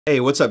Hey,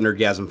 what's up,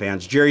 Nerdgasm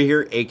fans? Jerry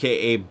here,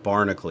 aka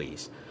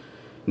Barnacules.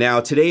 Now,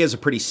 today is a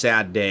pretty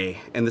sad day,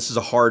 and this is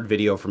a hard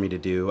video for me to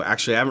do.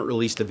 Actually, I haven't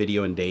released a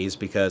video in days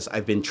because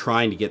I've been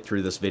trying to get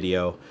through this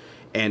video,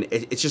 and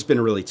it's just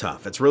been really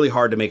tough. It's really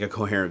hard to make a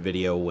coherent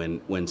video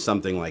when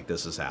something like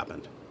this has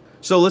happened.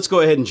 So let's go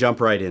ahead and jump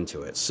right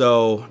into it.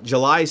 So,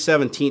 July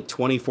 17th,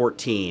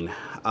 2014,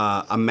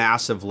 a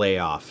massive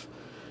layoff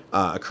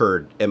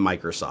occurred at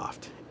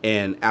Microsoft.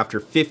 And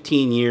after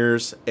 15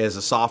 years as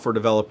a software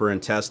developer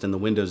and test in the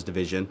Windows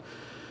division,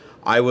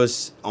 I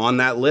was on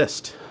that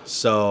list.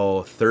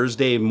 So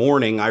Thursday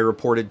morning, I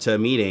reported to a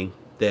meeting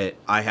that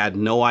I had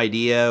no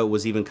idea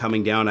was even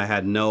coming down. I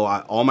had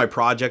all my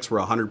projects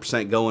were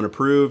 100% going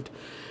approved.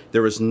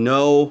 There was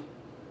no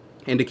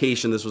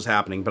indication this was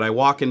happening. But I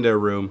walk into a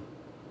room,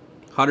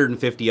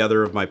 150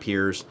 other of my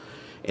peers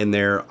in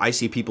there. I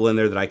see people in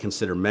there that I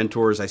consider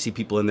mentors. I see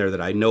people in there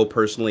that I know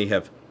personally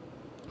have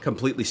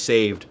completely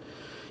saved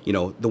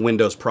the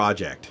Windows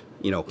project,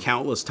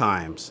 countless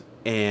times,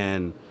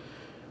 and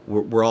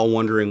we're all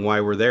wondering why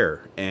we're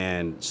there.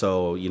 And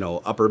so,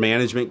 upper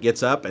management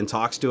gets up and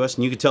talks to us,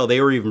 and you could tell they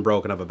were even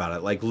broken up about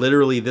it. Like,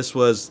 literally, this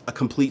was a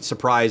complete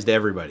surprise to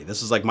everybody.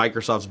 This is like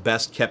Microsoft's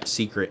best kept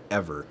secret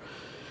ever.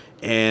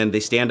 And they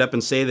stand up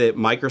and say that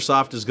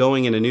Microsoft is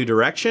going in a new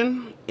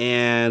direction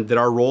and that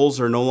our roles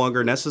are no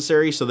longer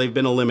necessary, so they've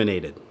been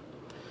eliminated.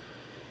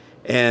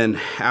 And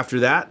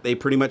after that, they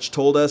pretty much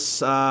told us,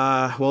 they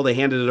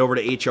handed it over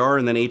to HR,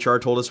 and then HR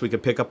told us we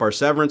could pick up our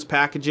severance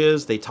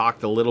packages. They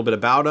talked a little bit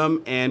about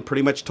them and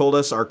pretty much told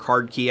us our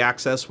card key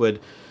access would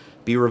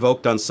be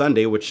revoked on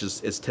Sunday, which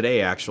is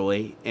today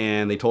actually,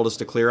 and they told us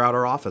to clear out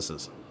our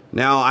offices.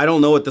 Now, I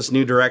don't know what this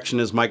new direction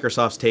is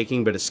Microsoft's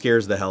taking, but it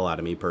scares the hell out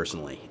of me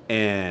personally.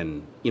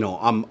 And,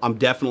 I'm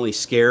definitely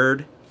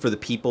scared for the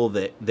people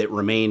that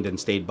remained and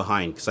stayed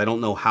behind, because I don't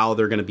know how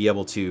they're going to be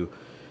able to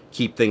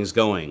keep things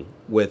going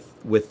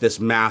with this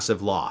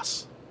massive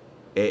loss.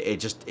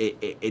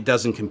 It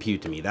doesn't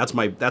compute to me. That's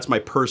my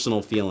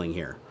personal feeling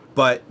here.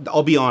 But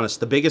I'll be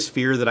honest, the biggest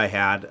fear that I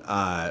had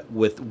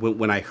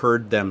when I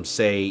heard them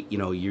say,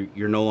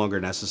 you're no longer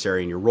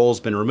necessary and your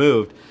role's been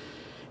removed,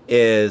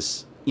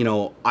 is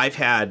I've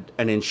had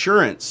an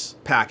insurance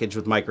package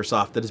with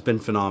Microsoft that has been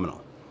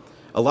phenomenal.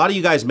 A lot of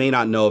you guys may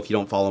not know if you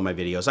don't follow my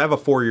videos. I have a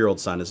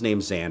 4-year-old son. His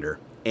name's Xander,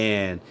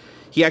 and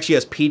he actually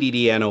has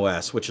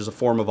PDD-NOS, which is a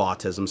form of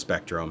autism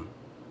spectrum.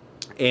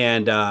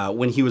 And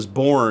when he was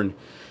born,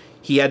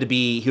 he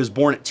was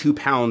born at 2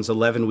 pounds,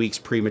 11 weeks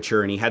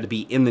premature, and he had to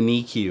be in the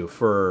NICU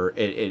for,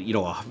 a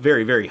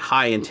very, very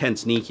high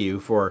intense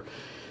NICU for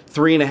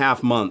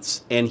 3.5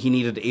 months. And he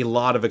needed a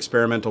lot of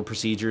experimental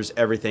procedures,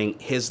 everything.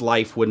 His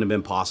life wouldn't have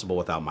been possible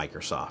without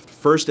Microsoft.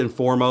 First and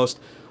foremost,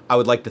 I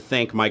would like to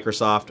thank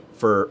Microsoft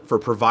for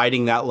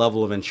providing that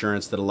level of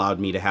insurance that allowed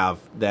me to have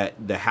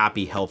the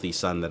happy, healthy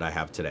son that I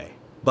have today.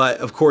 But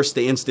of course,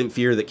 the instant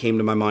fear that came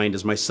to my mind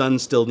is my son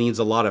still needs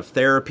a lot of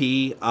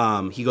therapy.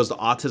 He goes to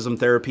autism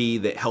therapy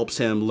that helps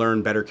him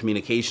learn better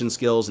communication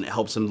skills, and it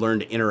helps him learn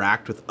to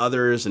interact with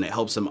others, and it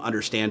helps him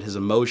understand his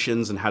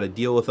emotions and how to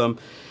deal with them.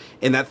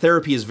 And that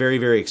therapy is very,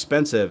 very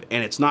expensive,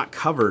 and it's not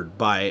covered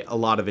by a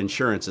lot of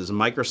insurances. And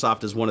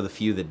Microsoft is one of the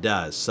few that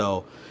does.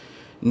 So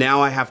now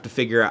I have to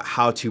figure out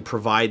how to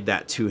provide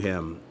that to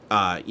him,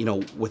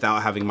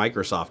 without having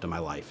Microsoft in my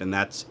life. And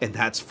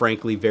that's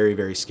frankly very,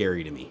 very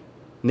scary to me.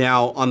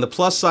 Now, on the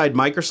plus side,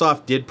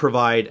 Microsoft did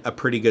provide a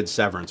pretty good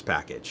severance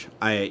package.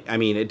 I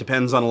mean, it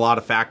depends on a lot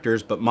of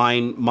factors, but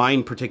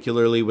mine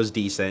particularly was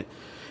decent.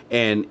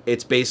 And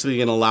it's basically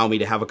going to allow me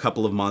to have a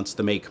couple of months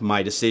to make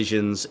my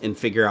decisions and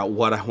figure out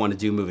what I want to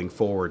do moving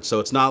forward. So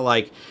it's not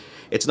like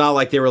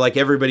they were like,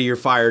 everybody, you're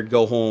fired,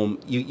 go home.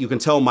 You can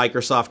tell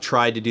Microsoft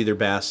tried to do their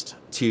best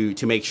to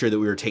make sure that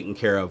we were taken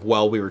care of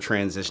while we were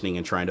transitioning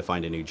and trying to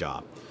find a new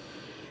job.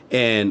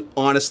 And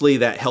honestly,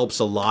 that helps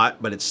a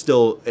lot, but it's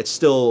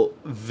still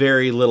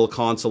very little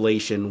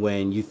consolation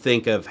when you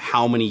think of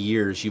how many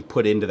years you've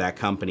put into that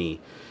company.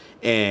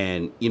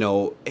 And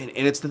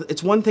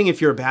it's one thing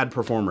if you're a bad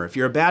performer. If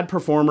you're a bad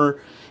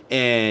performer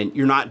and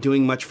you're not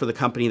doing much for the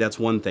company, that's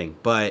one thing.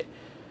 But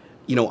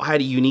I had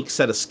a unique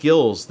set of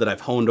skills that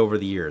I've honed over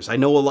the years. I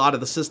know a lot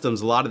of the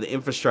systems, a lot of the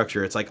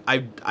infrastructure. It's like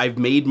I've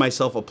made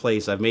myself a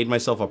place. I've made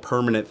myself a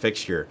permanent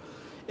fixture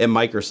in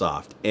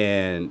Microsoft,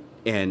 and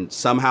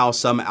somehow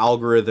some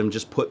algorithm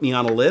just put me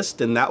on a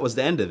list, and that was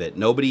the end of it.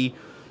 Nobody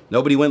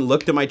went and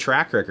looked at my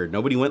track record.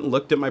 Nobody went and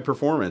looked at my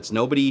performance.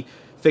 Nobody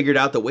figured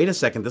out that, wait a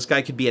second, this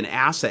guy could be an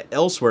asset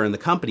elsewhere in the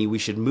company. We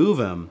should move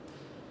him.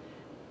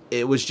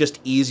 It was just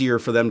easier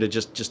for them to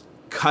just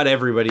cut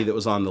everybody that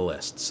was on the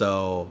list.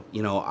 So,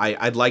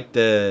 I'd like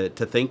to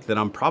think that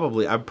I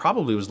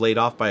probably was laid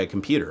off by a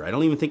computer. I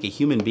don't even think a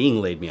human being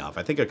laid me off.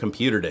 I think a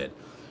computer did.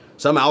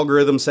 Some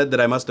algorithm said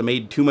that I must have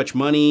made too much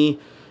money,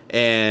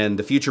 and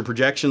the future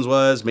projections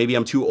was maybe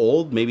I'm too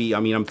old. Maybe,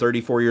 I'm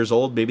 34 years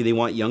old. Maybe they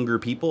want younger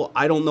people.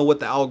 I don't know what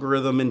the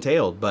algorithm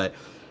entailed, but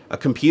a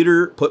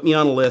computer put me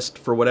on a list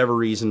for whatever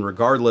reason,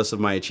 regardless of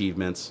my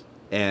achievements,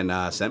 and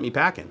sent me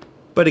packing.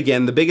 But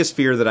again, the biggest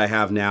fear that I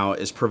have now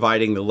is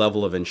providing the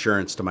level of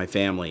insurance to my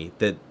family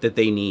that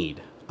they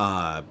need.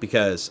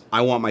 because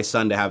I want my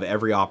son to have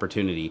every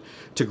opportunity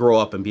to grow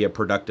up and be a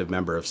productive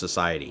member of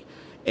society.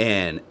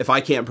 And if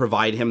I can't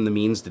provide him the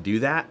means to do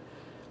that,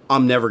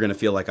 I'm never going to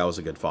feel like I was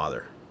a good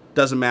father.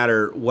 Doesn't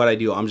matter what I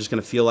do, I'm just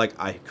going to feel like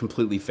I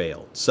completely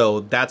failed. So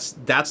that's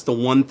the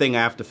one thing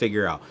I have to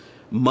figure out.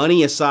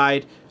 Money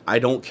aside, I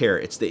don't care.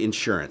 It's the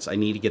insurance. I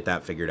need to get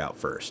that figured out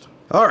first.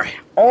 All right.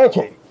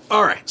 Okay.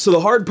 All right. So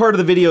the hard part of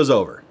the video is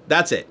over.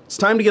 That's it. It's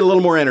time to get a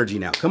little more energy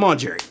now. Come on,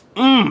 Jerry.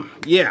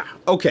 Yeah.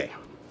 Okay.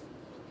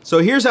 So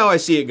here's how I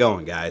see it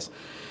going, guys,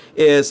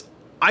 is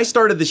I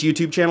started this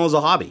YouTube channel as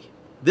a hobby.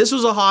 This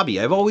was a hobby.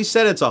 I've always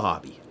said it's a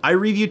hobby. I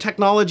review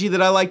technology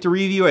that I like to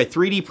review. I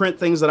 3D print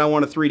things that I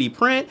want to 3D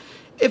print.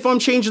 If I'm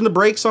changing the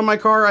brakes on my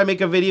car, I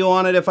make a video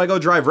on it. If I go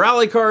drive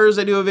rally cars,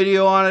 I do a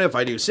video on it. If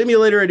I do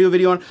simulator, I do a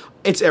video on it.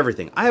 It's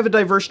everything. I have a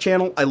diverse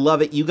channel. I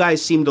love it. You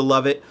guys seem to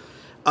love it.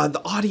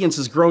 The audience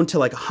has grown to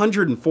like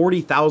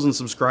 140,000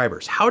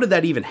 subscribers. How did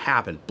that even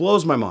happen?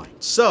 Blows my mind.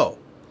 So,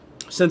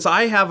 since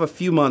I have a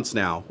few months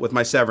now with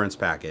my severance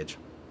package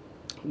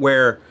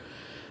where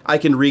I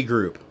can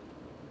regroup,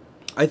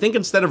 I think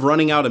instead of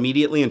running out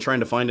immediately and trying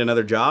to find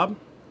another job,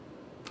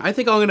 I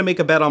think I'm going to make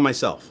a bet on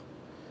myself.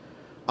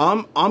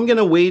 I'm going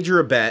to wager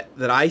a bet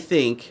that I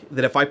think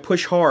that if I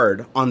push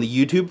hard on the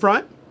YouTube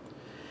front,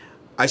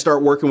 I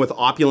start working with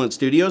Opulent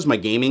Studios, my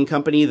gaming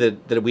company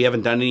that we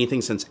haven't done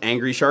anything since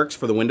Angry Sharks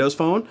for the Windows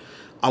Phone.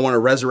 I want to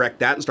resurrect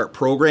that and start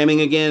programming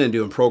again and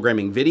doing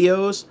programming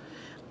videos.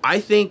 I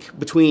think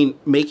between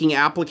making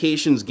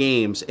applications,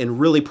 games, and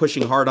really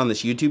pushing hard on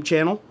this YouTube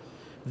channel,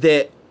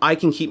 that I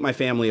can keep my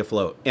family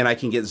afloat and I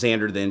can get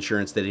Xander the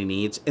insurance that he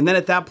needs. And then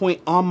at that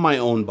point, I'm my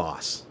own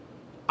boss.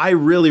 I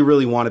really,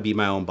 really want to be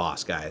my own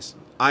boss, guys.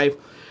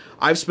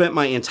 I've spent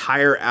my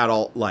entire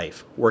adult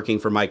life working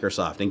for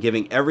Microsoft and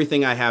giving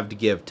everything I have to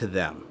give to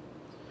them.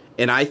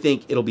 And I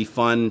think it'll be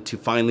fun to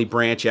finally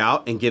branch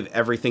out and give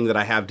everything that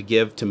I have to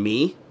give to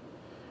me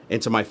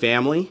and to my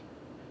family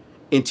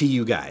and to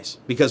you guys.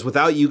 Because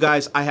without you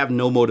guys, I have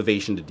no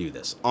motivation to do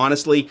this.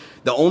 Honestly,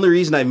 the only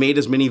reason I've made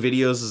as many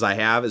videos as I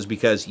have is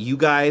because you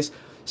guys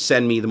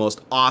send me the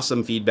most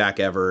awesome feedback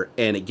ever,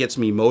 and it gets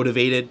me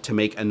motivated to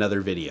make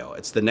another video.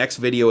 It's the next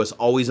video is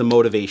always a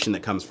motivation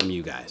that comes from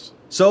you guys.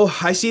 So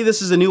I see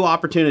this as a new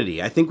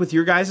opportunity. I think with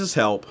your guys'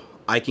 help,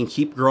 I can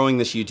keep growing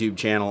this YouTube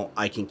channel.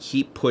 I can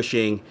keep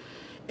pushing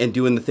and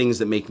doing the things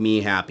that make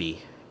me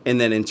happy. And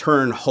then in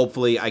turn,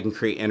 hopefully I can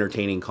create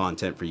entertaining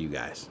content for you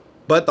guys.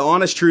 But the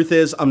honest truth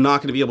is, I'm not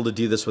going to be able to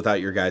do this without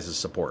your guys'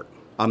 support.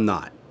 I'm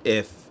not.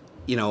 If,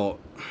 you know,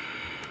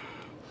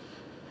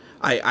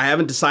 I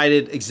haven't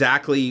decided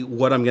exactly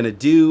what I'm going to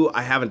do.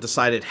 I haven't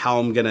decided how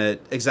I'm going to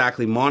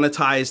exactly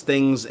monetize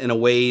things in a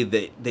way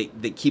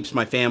that keeps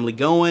my family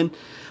going.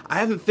 I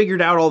haven't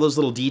figured out all those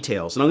little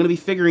details, and I'm going to be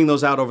figuring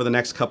those out over the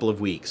next couple of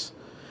weeks.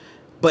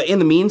 But in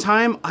the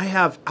meantime, I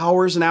have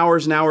hours and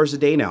hours and hours a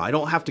day now. I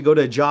don't have to go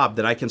to a job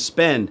that I can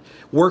spend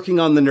working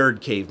on the Nerd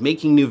Cave,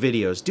 making new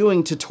videos,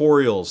 doing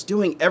tutorials,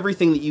 doing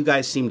everything that you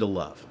guys seem to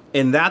love.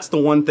 And that's the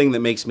one thing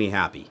that makes me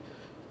happy.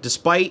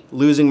 Despite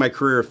losing my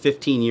career of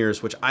 15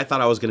 years, which I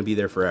thought I was going to be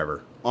there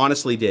forever,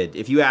 honestly did.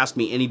 If you asked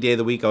me any day of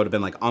the week, I would have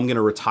been like, I'm going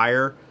to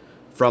retire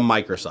from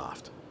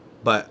Microsoft.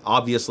 But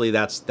obviously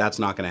that's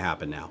not going to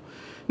happen now.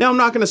 Now, I'm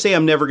not going to say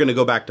I'm never going to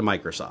go back to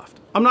Microsoft.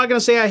 I'm not going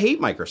to say I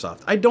hate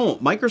Microsoft. I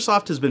don't.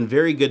 Microsoft has been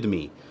very good to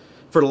me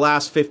for the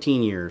last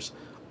 15 years.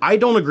 I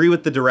don't agree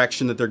with the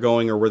direction that they're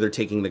going or where they're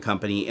taking the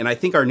company. And I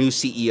think our new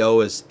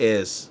CEO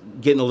is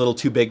getting a little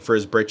too big for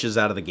his britches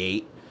out of the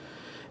gate.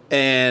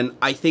 And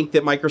I think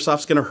that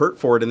Microsoft's going to hurt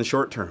for it in the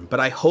short term. But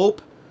I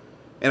hope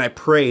and I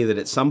pray that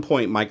at some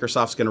point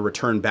Microsoft's going to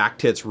return back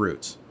to its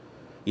roots.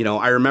 You know,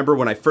 I remember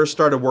when I first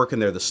started working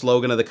there, the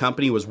slogan of the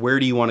company was, "Where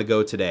do you want to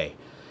go today?"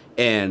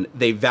 And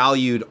they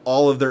valued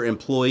all of their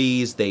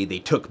employees. They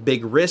took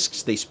big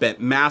risks. They spent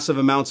massive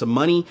amounts of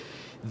money.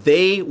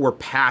 They were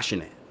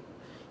passionate.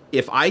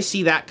 If I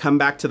see that come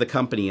back to the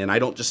company and I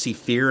don't just see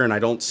fear and I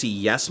don't see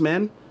yes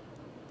men,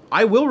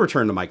 I will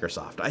return to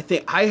Microsoft. I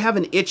think I have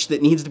an itch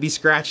that needs to be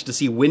scratched to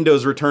see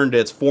Windows return to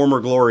its former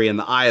glory in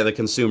the eye of the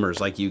consumers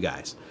like you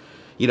guys.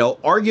 You know,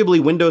 arguably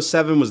Windows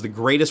 7 was the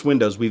greatest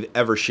Windows we've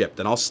ever shipped,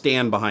 and I'll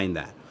stand behind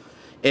that.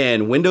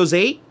 And Windows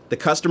 8, the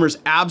customers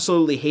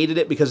absolutely hated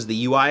it because of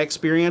the UI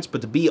experience,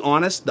 but to be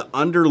honest, the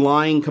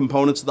underlying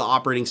components of the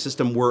operating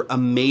system were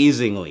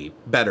amazingly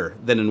better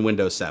than in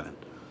Windows 7.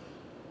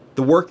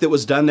 The work that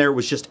was done there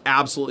was just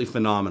absolutely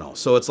phenomenal.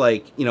 So it's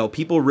like, you know,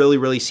 people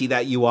really see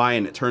that UI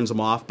and it turns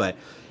them off, but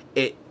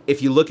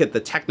if you look at the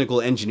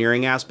technical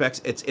engineering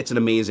aspects, it's an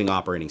amazing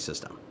operating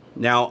system.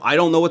 Now, I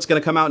don't know what's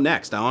going to come out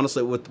next. Now,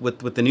 honestly,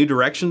 with the new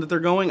direction that they're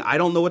going, I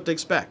don't know what to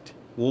expect.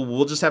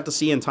 We'll just have to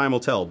see, and time will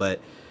tell.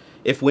 But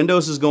if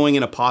Windows is going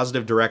in a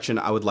positive direction,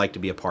 I would like to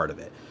be a part of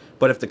it.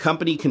 But if the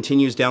company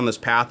continues down this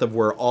path of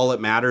where all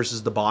that matters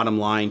is the bottom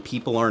line,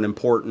 people aren't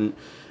important,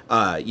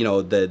 you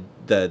know,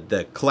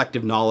 the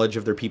collective knowledge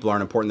of their people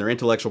aren't important, their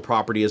intellectual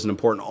property isn't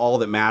important, all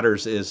that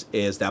matters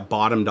is that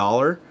bottom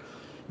dollar,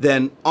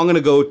 then I'm going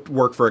to go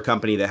work for a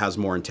company that has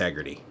more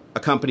integrity. a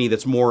company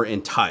that's more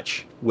in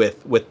touch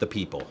with the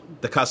people,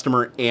 the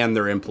customer and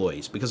their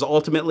employees, because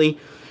ultimately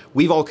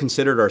we've all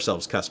considered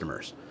ourselves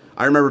customers.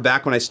 I remember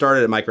back when I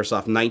started at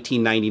Microsoft in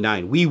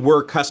 1999, we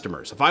were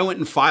customers. If I went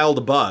and filed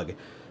a bug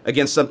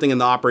against something in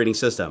the operating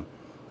system,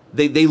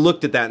 they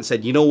looked at that and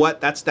said, you know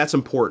what, that's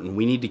important.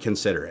 We need to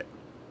consider it.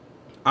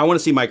 I want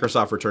to see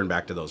Microsoft return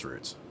back to those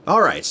roots.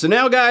 All right, so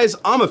now guys,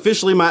 I'm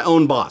officially my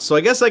own boss. So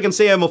I guess I can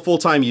say I'm a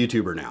full-time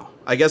YouTuber now.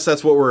 I guess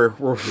that's what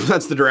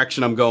that's the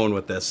direction I'm going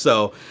with this.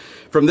 So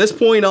from this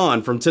point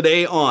on, from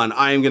today on,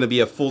 I am going to be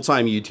a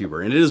full-time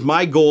YouTuber, and it is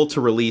my goal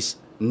to release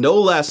no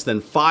less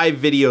than 5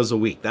 videos a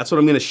week. That's what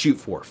I'm going to shoot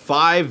for,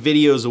 5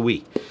 videos a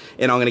week.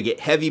 And I'm going to get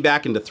heavy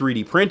back into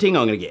 3D printing.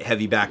 I'm going to get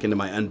heavy back into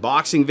my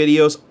unboxing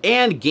videos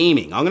and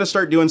gaming. I'm going to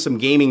start doing some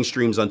gaming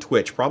streams on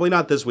Twitch, probably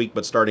not this week,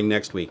 but starting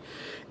next week.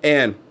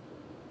 And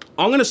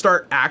I'm going to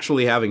start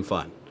actually having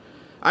fun.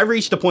 I've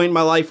reached a point in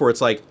my life where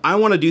it's like, I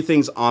want to do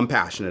things I'm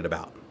passionate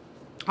about.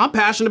 I'm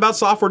passionate about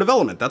software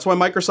development. That's why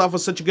Microsoft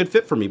was such a good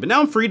fit for me. But now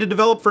I'm free to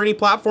develop for any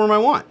platform I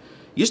want.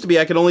 Used to be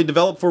I could only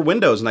develop for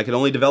Windows, and I could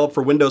only develop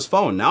for Windows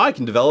Phone. Now I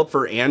can develop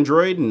for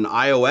Android and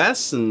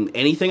iOS and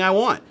anything I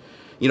want.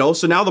 You know,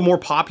 so now the more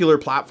popular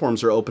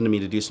platforms are open to me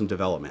to do some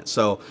development.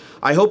 So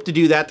I hope to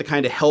do that to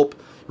kind of help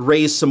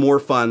raise some more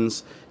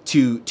funds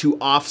to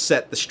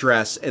offset the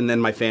stress, and then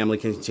my family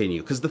can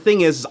continue. Because the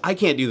thing is, I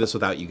can't do this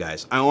without you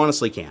guys. I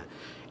honestly can't.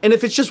 And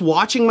if it's just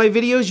watching my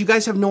videos, you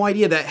guys have no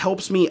idea, that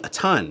helps me a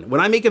ton. When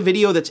I make a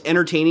video that's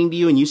entertaining to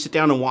you and you sit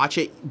down and watch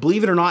it,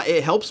 believe it or not,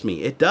 it helps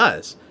me. It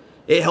does.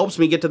 It helps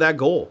me get to that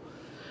goal.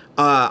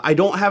 I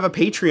don't have a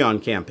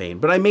Patreon campaign,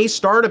 but I may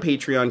start a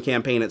Patreon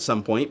campaign at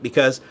some point,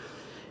 because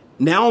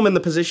now I'm in the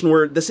position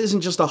where this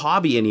isn't just a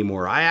hobby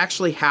anymore. I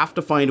actually have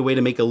to find a way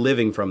to make a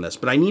living from this,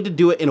 but I need to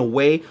do it in a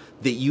way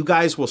that you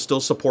guys will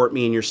still support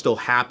me and you're still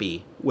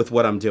happy with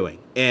what I'm doing.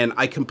 And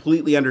I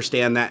completely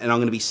understand that, and I'm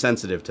going to be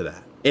sensitive to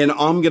that. And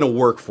I'm going to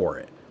work for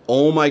it.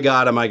 Oh my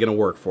God, am I going to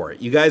work for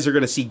it? You guys are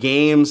going to see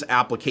games,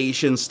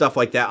 applications, stuff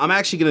like that. I'm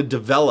actually going to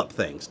develop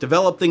things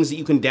that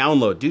you can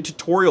download, do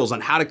tutorials on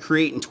how to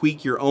create and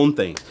tweak your own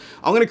things.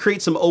 I'm going to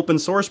create some open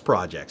source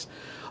projects.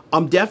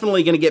 I'm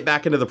definitely going to get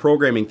back into the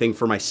programming thing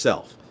for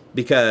myself,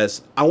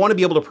 because I want to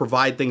be able to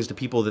provide things to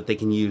people that they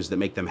can use that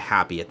make them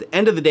happy. At the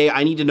end of the day,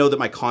 I need to know that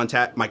my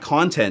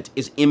content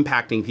is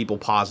impacting people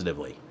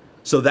positively.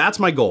 So that's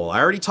my goal. I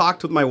already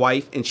talked with my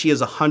wife, and she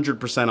is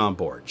 100% on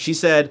board. She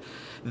said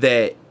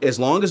that as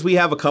long as we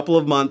have a couple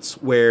of months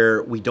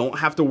where we don't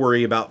have to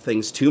worry about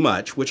things too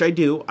much, which I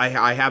do,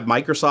 I have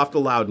Microsoft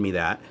allowed me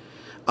that,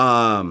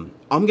 I'm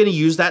going to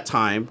use that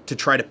time to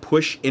try to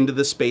push into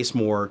the space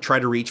more, try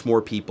to reach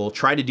more people,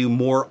 try to do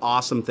more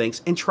awesome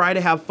things, and try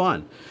to have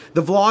fun.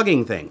 The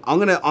vlogging thing, I'm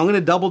gonna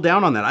double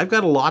down on that. I've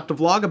got a lot to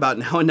vlog about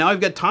now, and now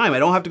I've got time. I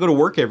don't have to go to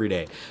work every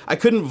day. I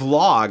couldn't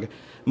vlog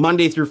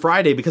Monday through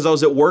Friday because I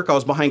was at work. I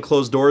was behind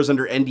closed doors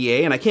under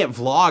NDA, and I can't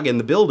vlog in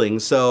the building,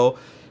 so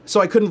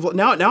I couldn't.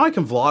 Now I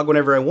can vlog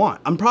whenever I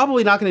want. I'm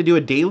probably not going to do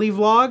a daily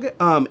vlog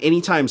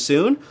anytime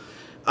soon,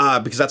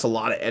 because that's a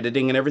lot of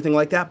editing and everything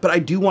like that. But I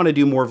do want to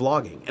do more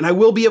vlogging, and I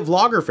will be at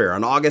Vlogger Fair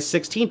on August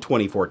 16th,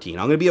 2014.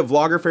 I'm going to be at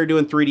Vlogger Fair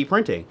doing 3D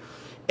printing,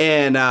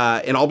 and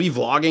I'll be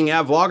vlogging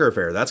at Vlogger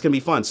Fair. That's going to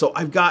be fun. So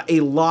I've got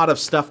a lot of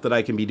stuff that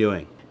I can be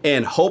doing.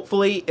 And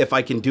hopefully, if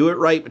I can do it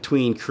right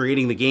between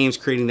creating the games,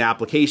 creating the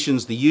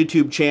applications, the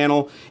YouTube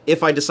channel,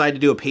 if I decide to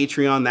do a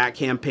Patreon, that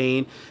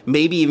campaign,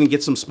 maybe even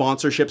get some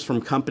sponsorships from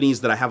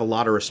companies that I have a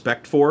lot of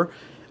respect for.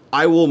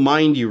 I will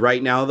mind you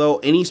right now, though,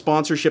 any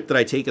sponsorship that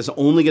I take is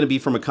only going to be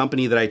from a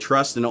company that I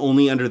trust, and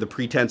only under the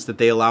pretense that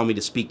they allow me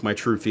to speak my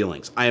true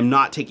feelings. I am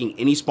not taking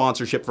any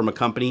sponsorship from a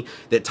company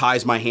that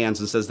ties my hands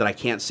and says that I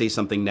can't say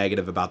something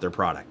negative about their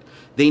product.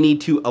 They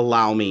need to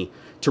allow me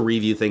to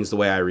review things the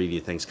way I review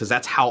things, because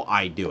that's how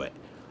I do it.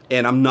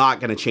 And I'm not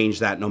going to change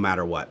that no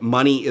matter what.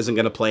 Money isn't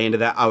going to play into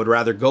that. I would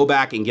rather go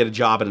back and get a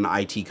job at an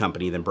IT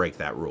company than break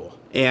that rule.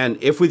 And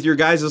if with your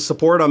guys'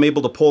 support I'm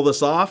able to pull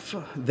this off,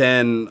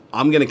 then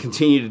I'm going to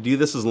continue to do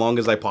this as long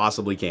as I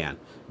possibly can,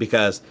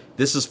 because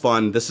this is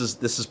fun. This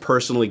is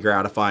personally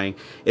gratifying.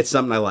 It's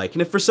something I like.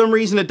 And if for some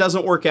reason it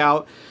doesn't work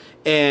out,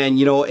 and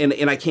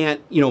I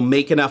can't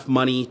make enough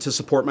money to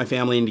support my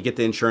family and to get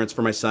the insurance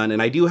for my son, and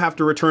I do have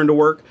to return to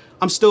work,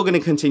 I'm still going to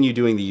continue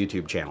doing the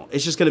YouTube channel.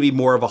 It's just going to be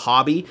more of a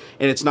hobby,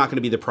 and it's not going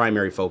to be the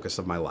primary focus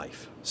of my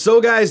life. So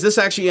guys, this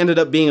actually ended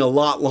up being a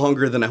lot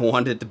longer than I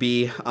wanted it to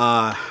be.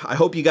 I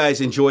hope you guys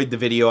enjoyed the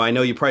video. I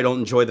know you probably don't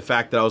enjoy the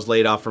fact that I was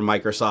laid off from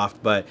Microsoft,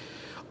 but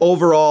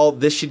overall,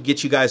 this should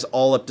get you guys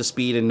all up to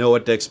speed and know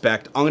what to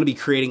expect. I'm going to be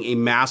creating a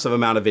massive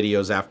amount of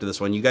videos after this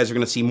one. You guys are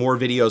going to see more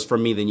videos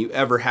from me than you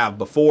ever have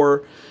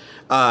before.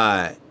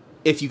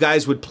 If you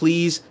guys would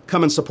please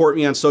come and support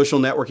me on social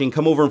networking,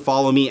 come over and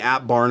follow me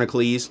at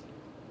Barnacules.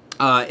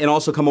 And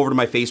also come over to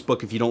my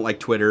Facebook if you don't like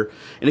Twitter.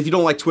 And if you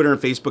don't like Twitter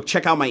and Facebook,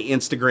 check out my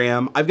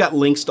Instagram. I've got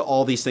links to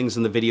all these things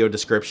in the video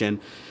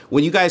description.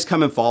 When you guys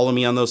come and follow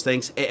me on those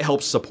things, it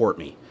helps support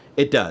me.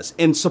 It does.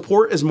 And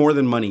support is more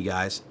than money,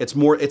 guys.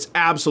 It's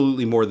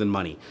absolutely more than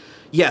money.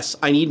 Yes,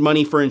 I need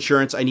money for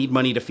insurance. I need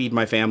money to feed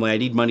my family. I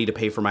need money to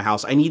pay for my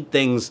house. I need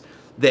things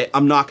that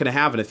I'm not going to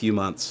have in a few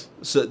months.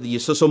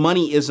 So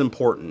money is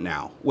important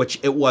now, which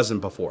it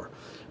wasn't before.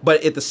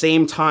 But at the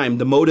same time,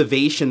 the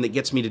motivation that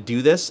gets me to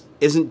do this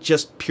isn't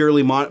just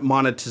purely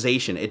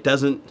monetization. It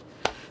doesn't,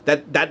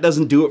 that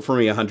doesn't do it for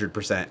me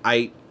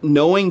 100%.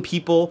 Knowing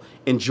people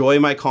enjoy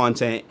my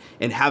content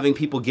and having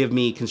people give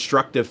me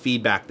constructive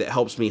feedback that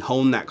helps me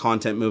hone that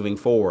content moving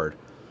forward,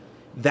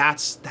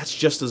 that's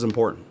just as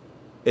important.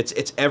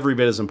 It's every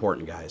bit as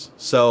important, guys.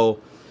 So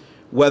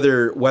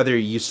whether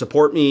you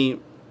support me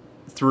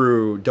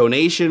through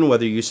donation,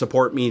 whether you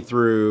support me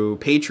through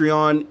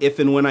Patreon, if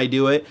and when I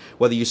do it,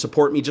 whether you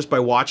support me just by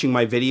watching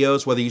my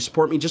videos, whether you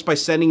support me just by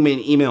sending me an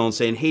email and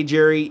saying, hey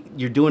Jerry,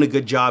 you're doing a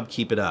good job,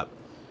 keep it up.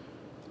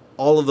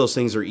 All of those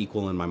things are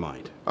equal in my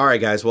mind. All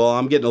right, guys. Well,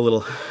 I'm getting a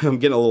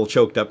little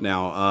choked up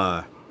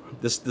now.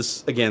 This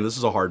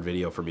is a hard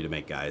video for me to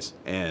make, guys,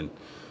 and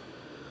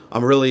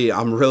I'm really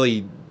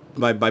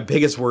my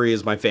biggest worry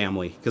is my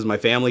family, because my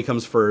family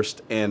comes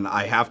first, and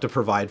I have to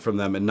provide for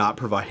them, and not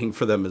providing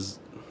for them is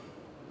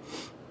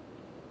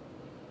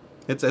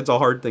it's a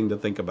hard thing to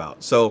think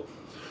about. So,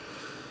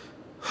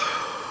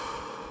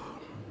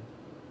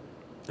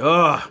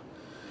 I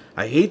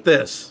hate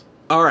this.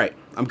 All right,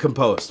 I'm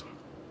composed.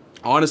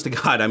 Honest to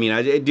God, I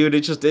mean, dude,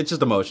 it's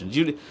just emotions.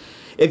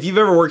 If you've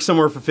ever worked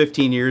somewhere for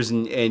 15 years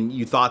and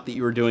you thought that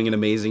you were doing an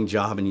amazing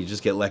job and you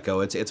just get let go,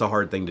 it's a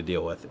hard thing to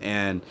deal with.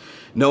 And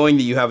knowing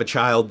that you have a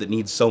child that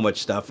needs so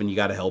much stuff and you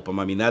got to help them,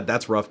 I mean,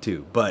 that's rough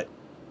too. But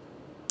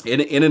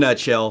in a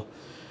nutshell,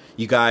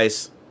 you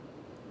guys,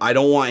 I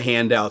don't want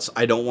handouts.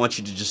 I don't want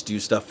you to just do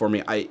stuff for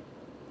me.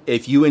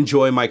 If you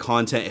enjoy my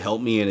content,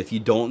 help me. And if you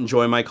don't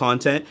enjoy my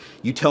content,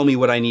 you tell me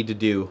what I need to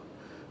do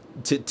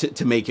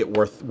to make it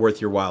worth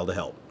your while to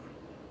help.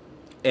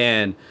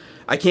 And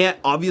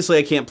obviously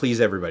I can't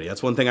please everybody.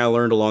 That's one thing I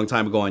learned a long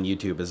time ago on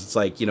YouTube, is it's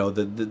like, you know,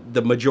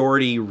 the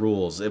majority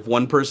rules. If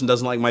one person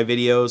doesn't like my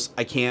videos,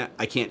 I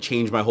can't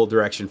change my whole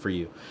direction for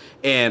you.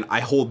 And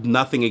I hold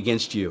nothing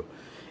against you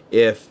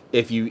if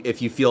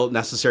you feel it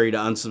necessary to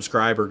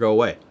unsubscribe or go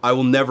away. I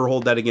will never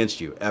hold that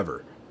against you,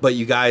 ever. But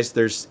you guys,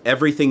 there's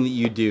everything that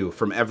you do,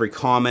 from every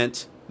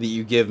comment that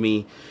you give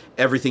me,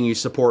 everything you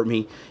support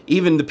me,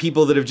 even the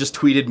people that have just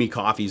tweeted me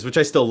coffees, which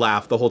I still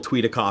laugh, the whole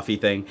tweet a coffee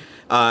thing.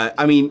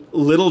 I mean,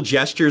 little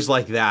gestures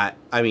like that,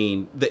 I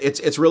mean,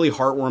 it's really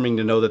heartwarming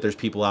to know that there's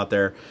people out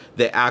there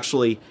that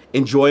actually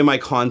enjoy my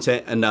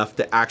content enough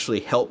to actually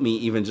help me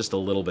even just a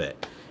little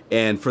bit.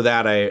 And for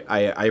that,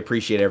 I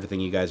appreciate everything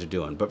you guys are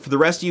doing. But for the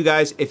rest of you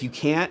guys, if you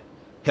can't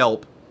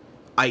help,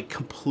 I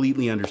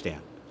completely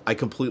understand. I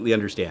completely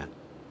understand.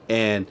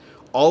 And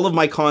all of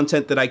my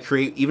content that I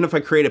create, even if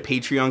I create a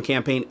Patreon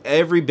campaign,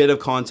 every bit of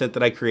content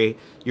that I create,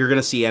 you're going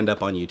to see end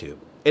up on YouTube.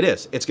 It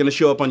is. It's going to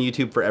show up on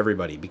YouTube for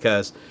everybody,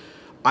 because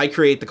I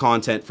create the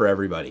content for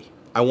everybody.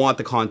 I want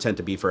the content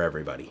to be for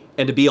everybody.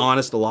 And to be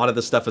honest, a lot of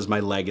the stuff is my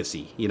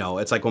legacy. You know,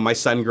 it's like when my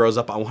son grows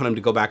up, I want him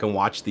to go back and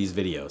watch these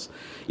videos.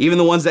 Even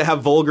the ones that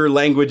have vulgar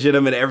language in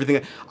them and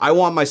everything. I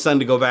want my son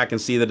to go back and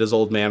see that his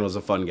old man was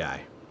a fun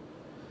guy.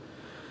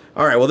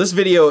 All right, well, this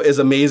video is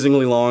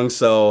amazingly long,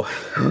 so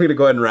I'm going to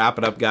go ahead and wrap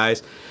it up,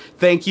 guys.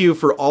 Thank you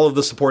for all of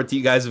the support that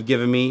you guys have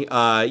given me.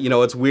 You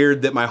know, it's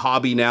weird that my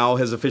hobby now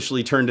has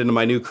officially turned into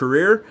my new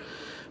career,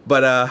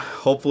 but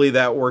hopefully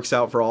that works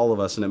out for all of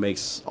us and it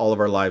makes all of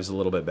our lives a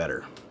little bit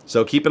better.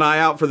 So keep an eye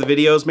out for the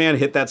videos, man.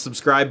 Hit that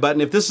subscribe button.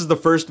 If this is the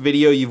first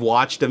video you've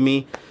watched of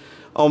me,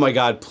 oh my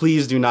God,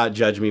 please do not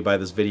judge me by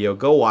this video.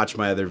 Go watch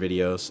my other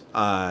videos.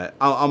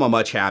 I'm a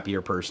much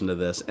happier person to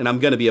this, and I'm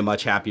going to be a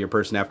much happier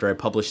person after I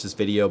publish this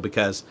video,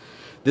 because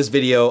this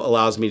video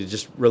allows me to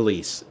just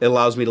release. It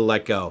allows me to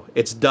let go.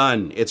 It's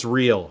done. It's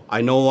real.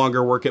 I no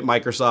longer work at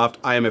Microsoft.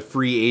 I am a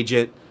free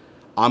agent.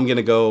 I'm going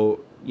to go,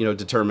 you know,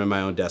 determine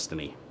my own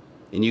destiny.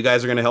 And you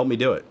guys are going to help me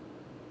do it.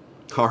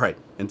 All right.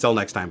 Until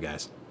next time,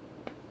 guys.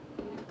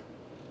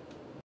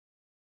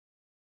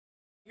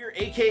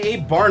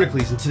 AKA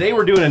Barnacules, and today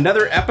we're doing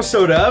another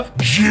episode of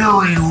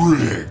Jerry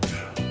Rigged.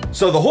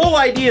 So the whole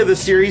idea of this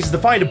series is to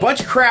find a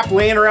bunch of crap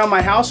laying around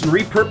my house and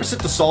repurpose it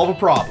to solve a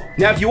problem.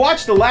 Now, if you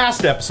watched the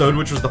last episode,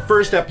 which was the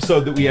first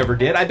episode that we ever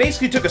did, I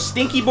basically took a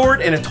stinky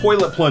board and a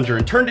toilet plunger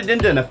and turned it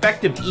into an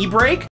effective e-brake.